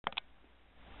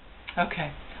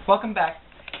Okay, welcome back.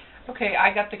 Okay,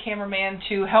 I got the cameraman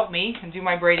to help me and do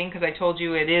my braiding because I told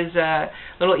you it is a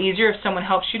little easier if someone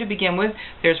helps you to begin with.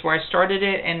 There's where I started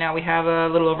it, and now we have a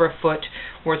little over a foot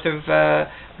worth of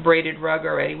braided rug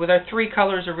already with our 3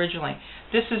 colors originally.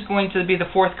 This is going to be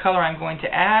the 4th color I'm going to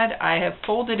add. I have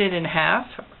folded it in half,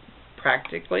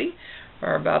 practically,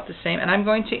 or about the same, and I'm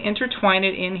going to intertwine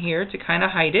it in here to kind of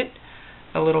hide it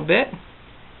a little bit.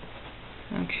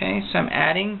 Okay, so I'm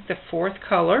adding the 4th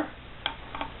color.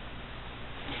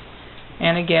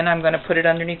 And again, I'm going to put it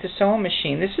underneath the sewing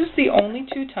machine. This is the only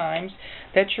 2 times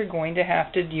that you're going to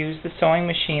have to use the sewing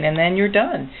machine, and then you're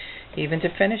done. Even to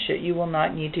finish it, you will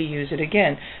not need to use it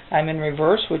again. I'm in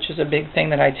reverse, which is a big thing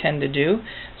that I tend to do.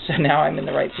 So now I'm in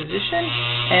the right position,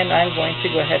 and I'm going to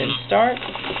go ahead and start.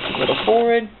 A little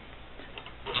forward,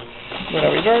 a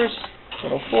little reverse, a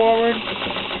little forward.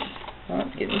 Oh,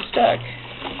 it's getting stuck.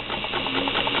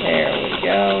 There we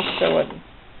go. Sew it.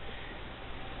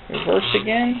 Reverse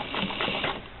again,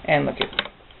 and look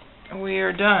at, we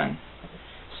are done.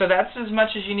 So that's as much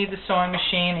as you need the sewing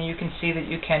machine, and you can see that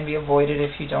you can be avoided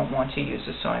if you don't want to use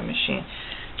the sewing machine.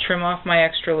 Trim off my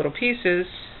extra little pieces,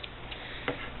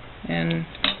 and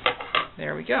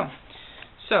there we go.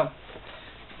 So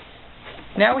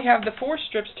now we have the 4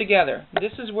 strips together.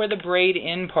 This is where the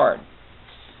braid-in part.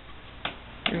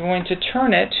 You're going to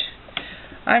turn it.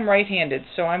 I'm right-handed,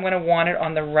 so I'm going to want it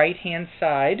on the right-hand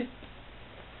side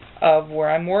of where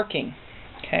I'm working.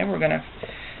 Okay, we're going to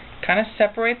kind of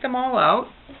separate them all out,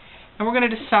 and we're going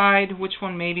to decide which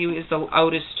one maybe is the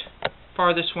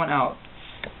farthest one out.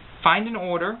 Find an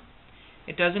order.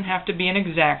 It doesn't have to be an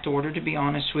exact order, to be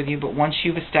honest with you, but once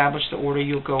you've established the order,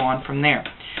 you'll go on from there.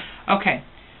 Okay,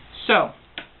 so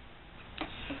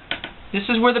this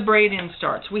is where the braid-in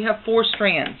starts. We have 4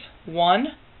 strands. 1,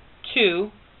 2,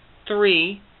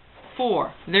 3,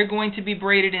 4. They're going to be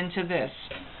braided into this.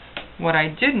 What I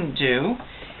didn't do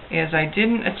is I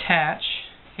didn't attach,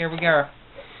 here we go,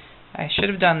 I should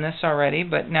have done this already,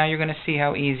 but now you're going to see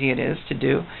how easy it is to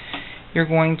do. You're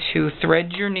going to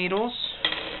thread your needles.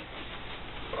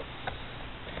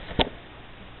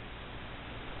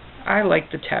 I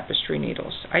like the tapestry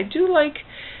needles. I do like,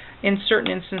 in certain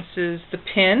instances, the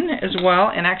pin as well,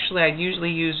 and actually I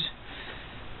usually use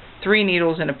 3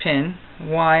 needles in a pin.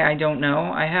 Why, I don't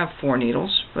know. I have 4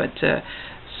 needles, but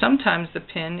sometimes the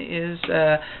pin is,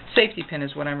 safety pin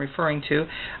is what I'm referring to,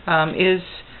 is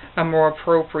a more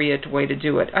appropriate way to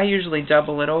do it. I usually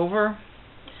double it over,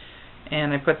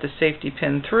 and I put the safety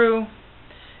pin through,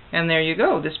 and there you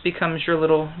go. This becomes your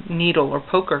little needle or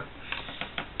poker.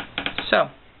 So,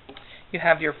 you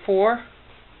have your 4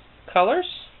 colors,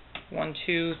 1,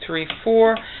 2, 3,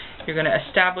 4. You're going to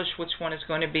establish which one is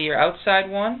going to be your outside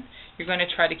one. You're going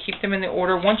to try to keep them in the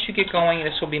order. Once you get going,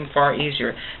 this will be far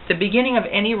easier. The beginning of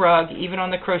any rug, even on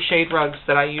the crocheted rugs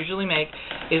that I usually make,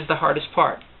 is the hardest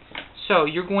part. So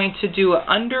you're going to do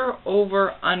under,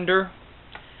 over, under.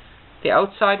 The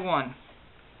outside one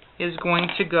is going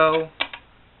to go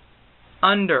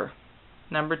under,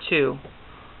 number 2,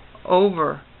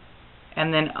 over,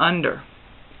 and then under.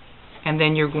 And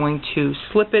then you're going to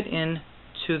slip it in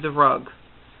to the rug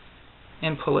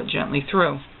and pull it gently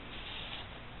through.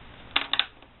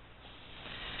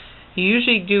 You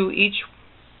usually do each,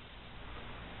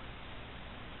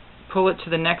 pull it to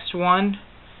the next one.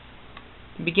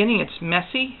 In the beginning it's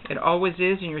messy, it always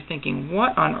is, and you're thinking,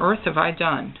 what on earth have I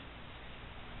done?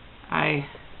 I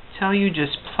tell you,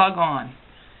 just plug on.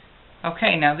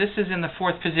 Okay, now this is in the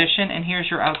 4th position, and here's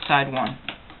your outside one.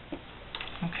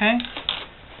 Okay?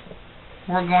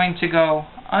 We're going to go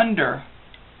under,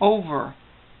 over,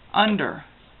 under,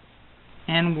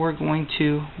 and we're going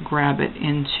to grab it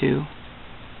into,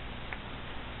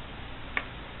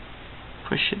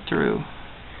 push it through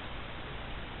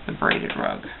the braided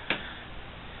rug.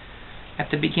 At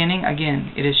the beginning,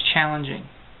 again, it is challenging.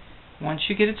 Once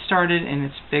you get it started and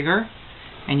it's bigger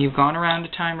and you've gone around a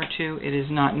time or 2, it is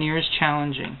not near as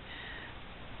challenging.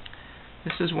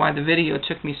 This is why the video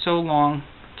took me so long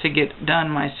to get done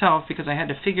myself, because I had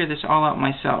to figure this all out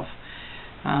myself.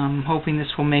 Hoping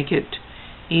this will make it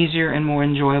easier and more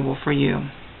enjoyable for you.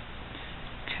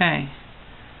 Okay,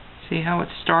 see how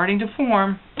it's starting to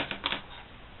form.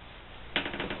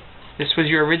 This was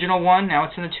your original one, now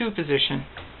it's in the 2 position.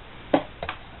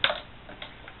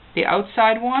 The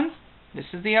outside one, this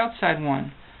is the outside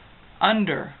one.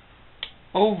 Under,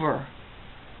 over,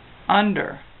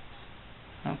 under.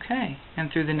 Okay, and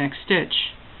through the next stitch.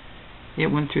 It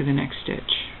went through the next stitch.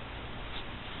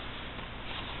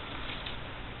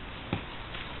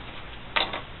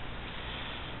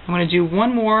 I'm going to do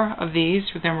one more of these,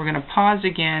 but then we're going to pause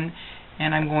again,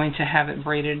 and I'm going to have it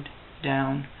braided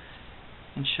down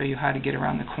and show you how to get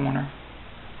around the corner.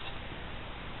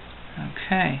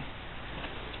 Okay,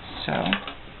 so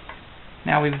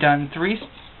now we've done 3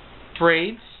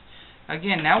 braids.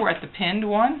 Again, now we're at the pinned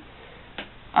one.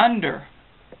 Under,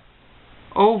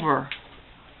 over,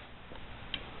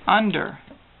 under,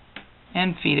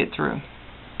 and feed it through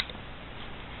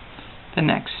the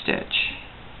next stitch.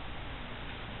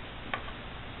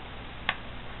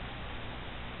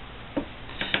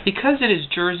 Because it is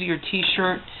jersey or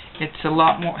t-shirt, it's a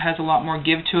lot more, has a lot more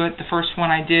give to it. The first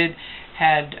one I did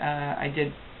had I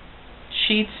did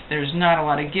sheets. There's not a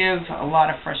lot of give, a lot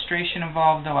of frustration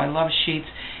involved. Though I love sheets,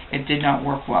 it did not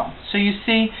work well. So you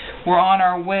see, we're on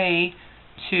our way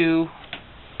to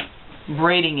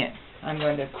braiding it. I'm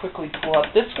going to quickly pull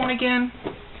up this one again,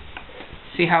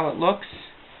 see how it looks.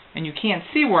 And you can't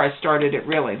see where I started it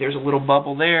really. There's a little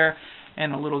bubble there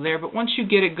and a little there, but once you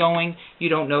get it going, you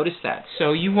don't notice that.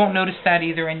 So you won't notice that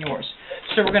either in yours.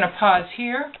 So we're going to pause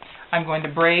here. I'm going to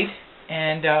braid,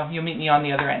 and you'll meet me on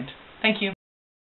the other end. Thank you.